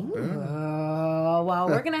drinking. Oh, well,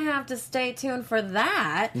 we're going to have to stay tuned for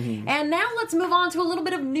that. And now let's move on to a little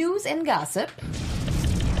bit of news and gossip.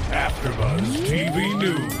 AfterBuzz TV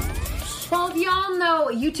News. Well, if y'all know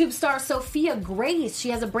YouTube star Sophia Grace, she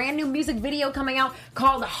has a brand new music video coming out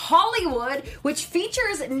called Hollywood, which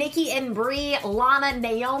features Nikki and Brie, Lana,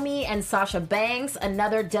 Naomi, and Sasha Banks,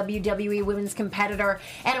 another WWE women's competitor.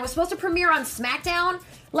 And it was supposed to premiere on SmackDown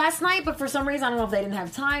last night, but for some reason, I don't know if they didn't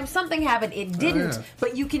have time. Something happened. It didn't. yeah.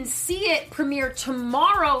 But you can see it premiere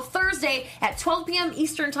tomorrow, Thursday, at 12 p.m.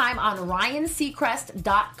 Eastern Time on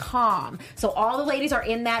RyanSeacrest.com. So all the ladies are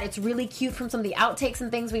in that. It's really cute from some of the outtakes and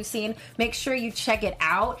things we've seen. Make sure you check it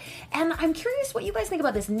out. And I'm curious what you guys think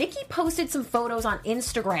about this. Nikki posted some photos on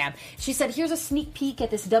Instagram. She said, here's a sneak peek at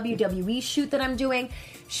this WWE shoot that I'm doing.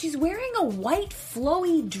 She's wearing a white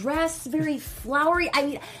flowy dress, very flowery. I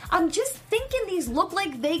mean, I'm just thinking these look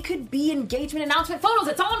like they could be engagement announcement photos.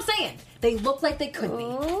 That's all I'm saying. They look like they could be.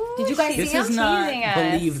 Did you guys see This them? is not teasing us.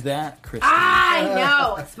 believe that, Christine. I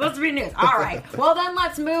know. It's supposed to be news. All right. Well, then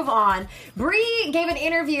let's move on. Brie gave an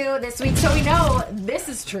interview this week, so we know this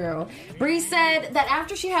is true. Brie said that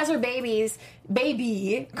after she has her baby,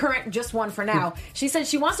 current just one for now, she said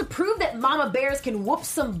she wants to prove that Mama Bears can whoop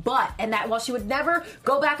some butt, and that while she would never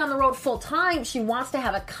go back on the road full time, she wants to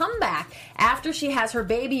have a comeback after she has her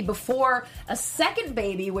baby before a second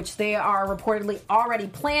baby, which they are reportedly already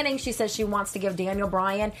planning. She says she wants to give Daniel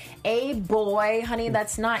Bryan a boy. Honey,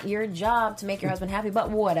 that's not your job to make your husband happy, but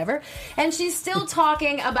whatever. And she's still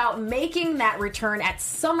talking about making that return at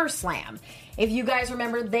SummerSlam. If you guys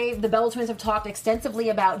remember, the Bella Twins have talked extensively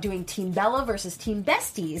about doing Team Bella versus Team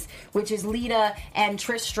Besties, which is Lita and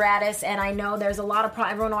Trish Stratus. And I know there's a lot of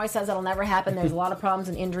everyone always says that'll never happen. There's a lot of problems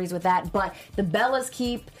and injuries with that. But the Bellas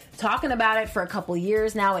keep talking about it for a couple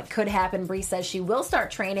years now. It could happen. Brie says she will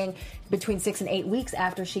start training between 6 and 8 weeks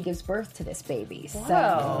after she gives birth to this baby.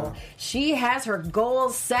 So she has her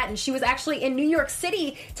goals set. And she was actually in New York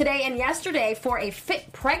City today and yesterday for a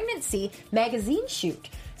Fit Pregnancy magazine shoot.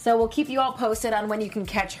 So we'll keep you all posted on when you can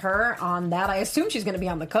catch her on that. I assume she's going to be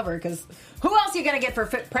on the cover, because who else are you going to get for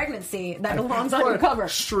Fit Pregnancy that belongs on your cover?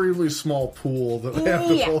 Extremely small pool that they have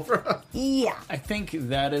to Yeah. pull from. Yeah. I think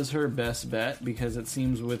that is her best bet, because it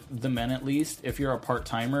seems with the men at least, if you're a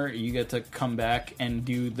part-timer, you get to come back and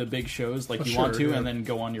do the big shows like you want to, yeah. and then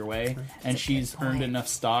go on your way. And she's earned enough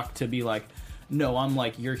stock to be like, no, I'm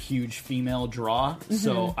like your huge female draw,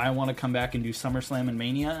 so I want to come back and do SummerSlam and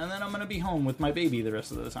Mania, and then I'm going to be home with my baby the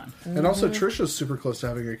rest of the time. And also, Trisha's super close to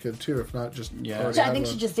having a kid too, if not just Yeah. already So I have think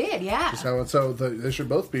one. she just did, yeah. Just have one. So they should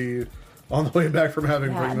both be on the way back from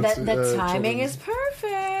having pregnancy. The timing children. is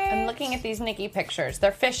perfect. I'm looking at these Nikki pictures.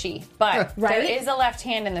 They're fishy, but Right? there is a left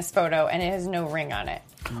hand in this photo, and it has no ring on it.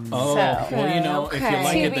 Oh, So- well, you know, if you Okay.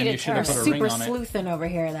 like To it, be then you should have put a determined. ring Super on it. sleuthing over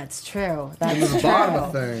here. That's true. to That's the true. bottom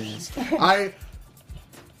of things.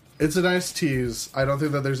 It's a nice tease. I don't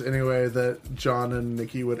think that there's any way that John and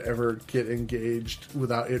Nikki would ever get engaged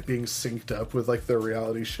without it being synced up with like their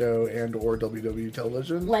reality show and or WWE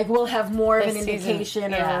television. Like we'll have more of an This season,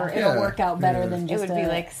 indication, yeah. or it'll work out better than It just would be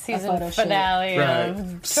like a season photo shoot. finale Right. of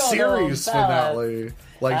Total Series Divas. finale.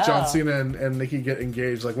 Like John Oh. Cena and Nikki get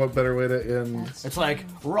engaged. Like what better way to end? It's like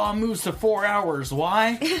Raw moves to 4 hours.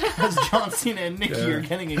 Why? Because John Cena and Nikki are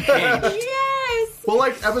getting engaged. Yes. Well,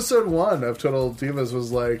 like episode 1 of Total Divas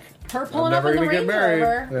was like, Her I'm pulling up never in the gonna get Range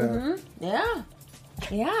married. Rover. Yeah.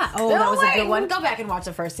 Yeah. Oh, that was a good one. Go back and watch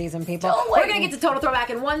the first season, people. We're going to get to Total Throwback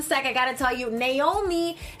in 1 sec. I got to tell you,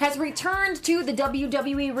 Naomi has returned to the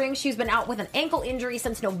WWE ring. She's been out with an ankle injury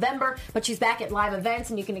since November, but she's back at live events,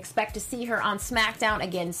 and you can expect to see her on SmackDown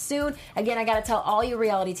again soon. Again, I got to tell all you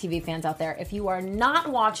reality TV fans out there, if you are not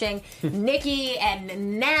watching Nikki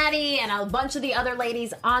and Natty and a bunch of the other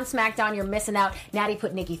ladies on SmackDown, you're missing out. Natty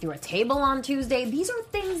put Nikki through a table on Tuesday. These are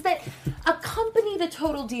things that accompany the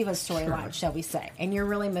Total Divas storyline, shall we say. And you're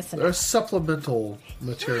really missing Or it. supplemental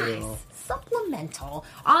material. Nice. Supplemental.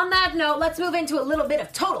 On that note, let's move into a little bit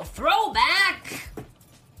of Total Throwback.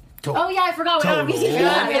 Oh yeah, I forgot we have music.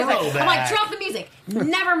 I'm like, drop the music.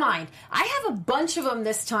 Never mind. I have a bunch of them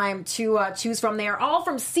this time to choose from. They are all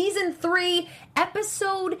from season 3,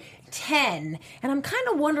 episode 10, and I'm kind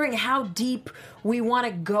of wondering how deep we want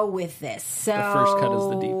to go with this. So The first cut is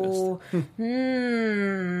the deepest.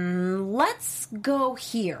 Let's go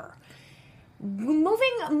here.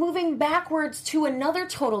 Moving backwards to another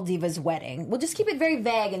Total Divas wedding. We'll just keep it very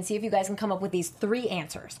vague and see if you guys can come up with these 3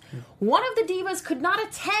 answers. One of the divas could not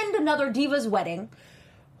attend another diva's wedding.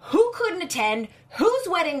 Who couldn't attend? Whose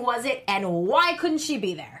wedding was it? And why couldn't she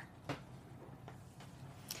be there?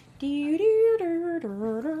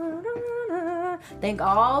 Think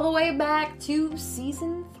all the way back to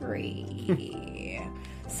season 3.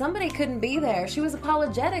 Somebody couldn't be there. She was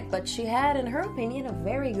apologetic, but she had, in her opinion, a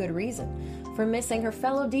very good reason for missing her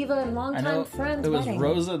fellow diva and I longtime know friend's it was wedding.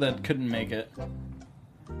 Rosa that couldn't make it.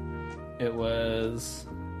 It was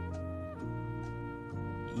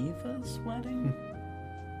Eva's wedding?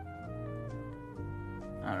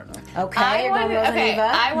 I don't know. Okay, you're going Rosa and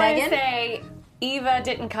Eva. I want to Megan? say Eva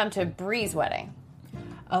didn't come to Bree's wedding.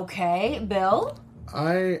 Okay, Bill?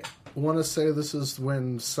 I want to say this is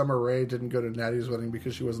when Summer Rae didn't go to Natty's wedding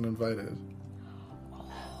because she wasn't invited.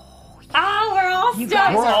 Oh, we're all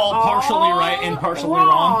stuck. We're all partially right and partially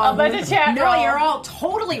wrong. A bunch of chat No, rolls. you're all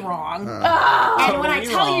totally wrong. And when I Totally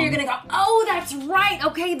tell you, wrong. you're going to go, oh, that's right.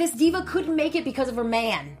 Okay, this diva couldn't make it because of her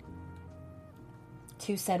man.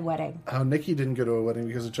 To said wedding. Oh, Nikki didn't go to a wedding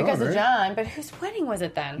because of John, Because right? of John, but whose wedding was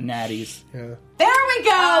it then? Natty's. Yeah. There we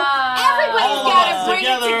go. Everybody's all got of us to bring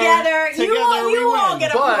together. it together. Together we You all win.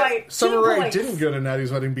 get a But point. Summer 2 Rae points. didn't go to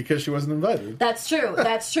Natty's wedding because she wasn't invited. That's true.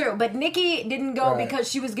 That's true. But Nikki didn't go Right. because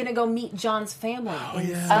she was going to go meet John's family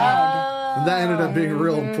instead. And that ended up being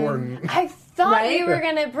real important. I thought Right? you were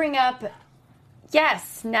going to bring up,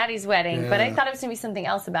 yes, Natty's wedding, but I Yeah. thought it was going to be something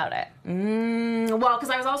else about it. Well, because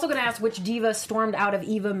I was also going to ask which diva stormed out of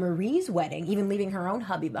Eva Marie's wedding, even leaving her own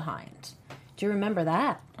hubby behind. Do you remember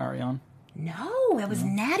that? Ariane. No, it was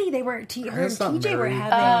Natty. They were her and That's not TJ were married.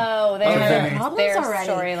 having Oh, they Okay. were problems their already.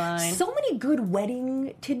 storyline. So many good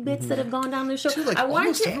wedding tidbits that have gone down the show. Dude, like I wanted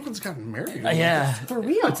almost to everyone's gotten married. Yeah. for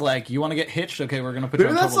real. It's like, you want to get hitched? Okay, we're going to put you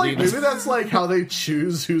Maybe on that's Total like Divas. maybe that's like how they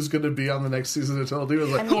choose who's going to be on the next season of Total Divas.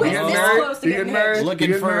 Like, mean, you it's getting this married? close to You getting getting married? Looking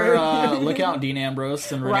You getting for, married? look out, Dean Ambrose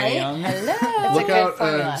and Renee right? Young. Hello. Look good out,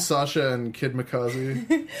 formula. Sasha and Kid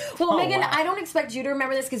McCausey. Well, Megan, wow. I don't expect you to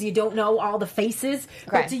remember this because you don't know all the faces.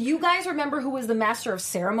 But Right. do you guys remember who was the master of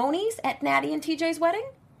ceremonies at Natty and TJ's wedding?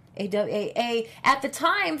 A at the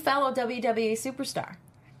time, fellow WWE superstar.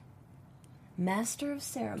 Master of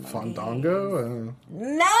ceremonies. Fandango?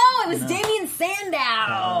 No, it was Damian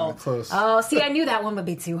Sandow. Close. Oh, see, I knew that one would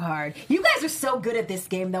be too hard. You guys are so good at this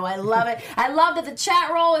game, though. I love it. I love that the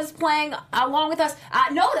chat roll is playing along with us.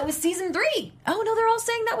 No, that was season 3. Oh, no, they're all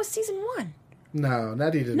saying that was season 1. No,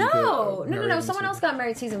 Natty didn't No, get no. married in Someone else season- got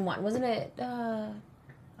married season 1, wasn't it?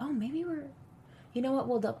 Maybe we're. You know what?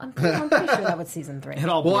 We'll. I'm pretty sure that was season 3. It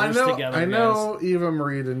all Well, blurs together, I guys. know Eva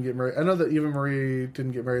Marie didn't get married. I know that Eva Marie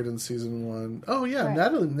didn't get married in season 1. Oh, yeah, Right.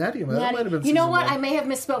 Natty, that might have been you season know what? 1. I may have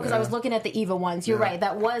misspoke because I was looking at the Eva ones. You're Yeah. right.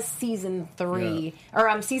 That was season 3.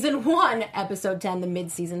 Or season 1, episode 10, the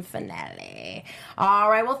mid-season finale. All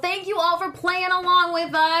right. Well, thank you all for playing along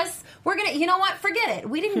with us. We're going to, you know what? Forget it.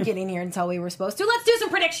 We didn't get in here until we were supposed to. Let's do some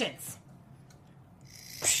predictions.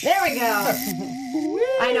 There we go.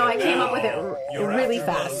 I know. I came up with it really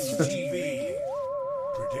fast. TV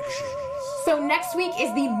predictions. So So next week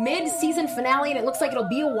is the mid-season finale, and it looks like it'll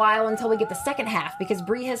be a while until we get the second half, because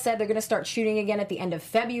Brie has said they're going to start shooting again at the end of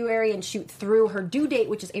February and shoot through her due date,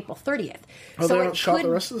 which is April 30th. Oh, so they don't shot the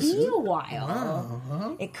rest of the season? a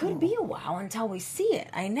while. It could be a while until we see it.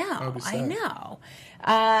 I know.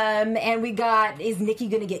 And we got, is Nikki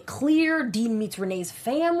going to get clear? Dean meets Renee's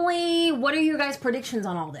family. What are your guys' predictions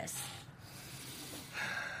on all this?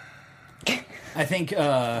 I think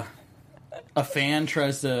a fan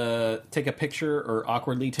tries to take a picture or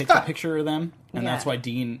awkwardly takes a picture of them, and that's why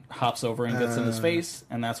Dean hops over and gets in his face,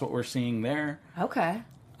 and that's what we're seeing there. Okay.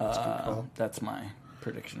 That's my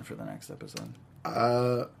prediction for the next episode.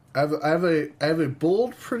 I have a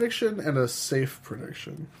bold prediction and a safe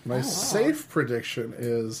prediction. My safe prediction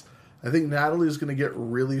is I think Natalie's going to get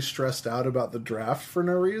really stressed out about the draft for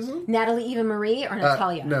no reason. Natalie Eva Marie or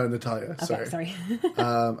Natalia? No, Natalia. Okay, sorry.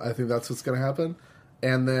 I think that's what's going to happen.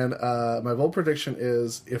 And then my bold prediction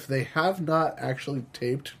is if they have not actually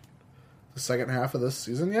taped the second half of this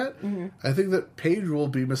season yet, I think that Paige will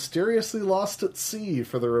be mysteriously lost at sea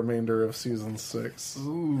for the remainder of season 6.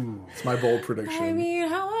 Ooh. It's my bold prediction. I mean,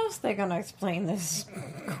 how else are they going to explain this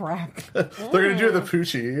crap? They're going to do the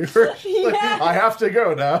Poochie. Like, I have to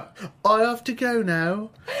go now. I have to go now.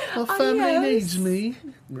 My family needs me.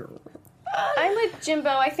 I'm with Jimbo.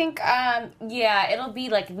 I think, it'll be,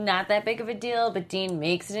 like, not that big of a deal, but Dean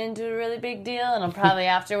makes it into a really big deal, and I'll probably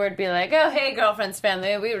afterward be like, oh, hey, girlfriend's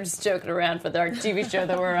family, we were just joking around for our TV show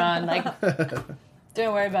that we're on. Like,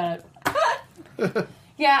 don't worry about it.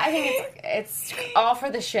 Yeah, I think it's all for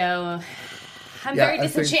the show. I'm very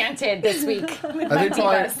disenchanted this week. I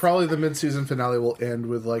think probably the mid-season finale will end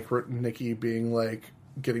with, like, Nikki being, like,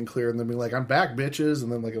 getting clear, and then being like, I'm back, bitches, and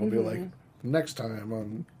then, like, it'll be like, next time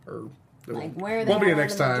on, or... Like, where won't be a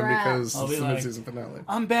next time because it's the like, mid-season finale.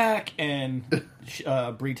 I'm back, and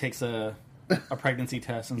Brie takes a pregnancy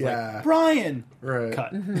test and is like, Brian! Right.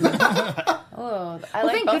 Cut. Oh,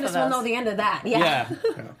 thank goodness we'll know the end of that. Yeah.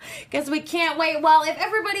 Because we can't wait. Well, if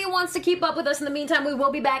everybody wants to keep up with us in the meantime, we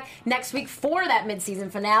will be back next week for that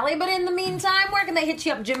mid-season finale. But in the meantime, where can they hit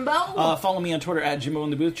you up, Jimbo? Follow me on Twitter at Jimbo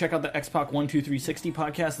in the Booth. Check out the X-Pac 12360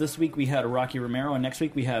 podcast. This week we had Rocky Romero, and next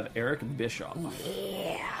week we have Eric Bischoff.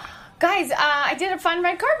 Yeah. Guys, I did a fun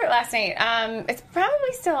red carpet last night. It's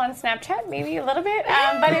probably still on Snapchat, maybe a little bit.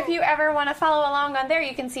 But if you ever want to follow along on there,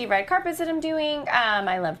 you can see red carpets that I'm doing.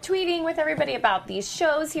 I love tweeting with everybody about these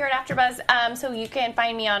shows here at AfterBuzz. So you can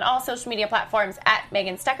find me on all social media platforms at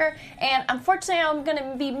Megan Stecker. And unfortunately, I'm going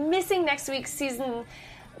to be missing next week's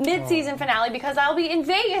mid-season finale because I'll be in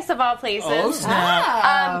Vegas of all places. Oh,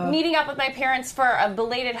 snap. Meeting up with my parents for a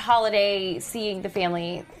belated holiday, seeing the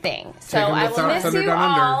family thing. So I will miss you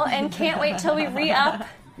all and can't wait till we re-up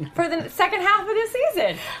for the second half of the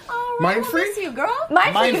season. All right, Mind Freak? miss you, girl.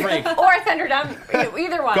 Mind Freak. Or Thunderdome.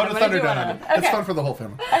 Either one. Go to Thunderdome. Okay. It's fun for the whole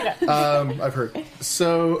family. Okay. I've heard.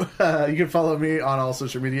 So you can follow me on all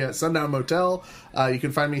social media at Sundown Motel. You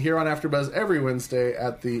can find me here on AfterBuzz every Wednesday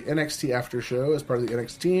at the NXT After Show as part of the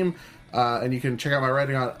NXT team. And you can check out my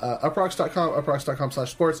writing on uprocks.com,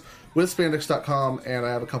 uprocks.com/sports, with spandex.com, and I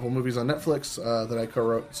have a couple movies on Netflix that I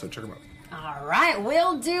co-wrote, so check them out. All right,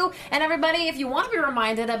 will do. And everybody, if you want to be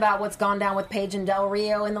reminded about what's gone down with Paige and Del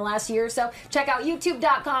Rio in the last year or so, check out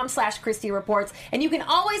youtube.com/Christy Reports. And you can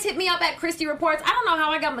always hit me up at Christy Reports. I don't know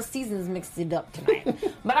how I got my seasons mixed up tonight,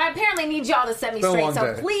 but I apparently need y'all to set me straight.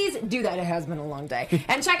 So please do that. It has been a long day.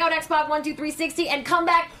 And check out Xbox 12360 and come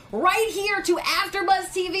back right here to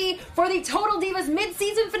AfterBuzz TV for the Total Divas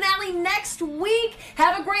mid-season finale next week.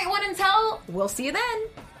 Have a great one until we'll see you then.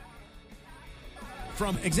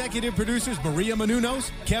 From executive producers Maria Menounos,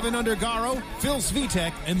 Kevin Undergaro, Phil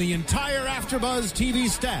Svitek, and the entire AfterBuzz TV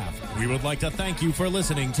staff, we would like to thank you for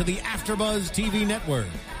listening to the AfterBuzz TV network.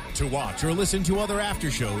 To watch or listen to other after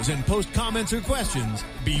shows and post comments or questions,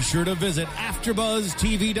 be sure to visit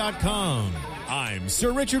AfterBuzzTV.com. I'm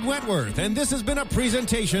Sir Richard Wentworth, and this has been a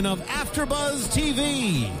presentation of AfterBuzz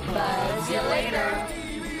TV. Buzz you later.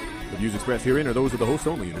 The views expressed herein are those of the hosts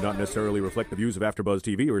only and do not necessarily reflect the views of AfterBuzz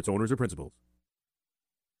TV or its owners or principals.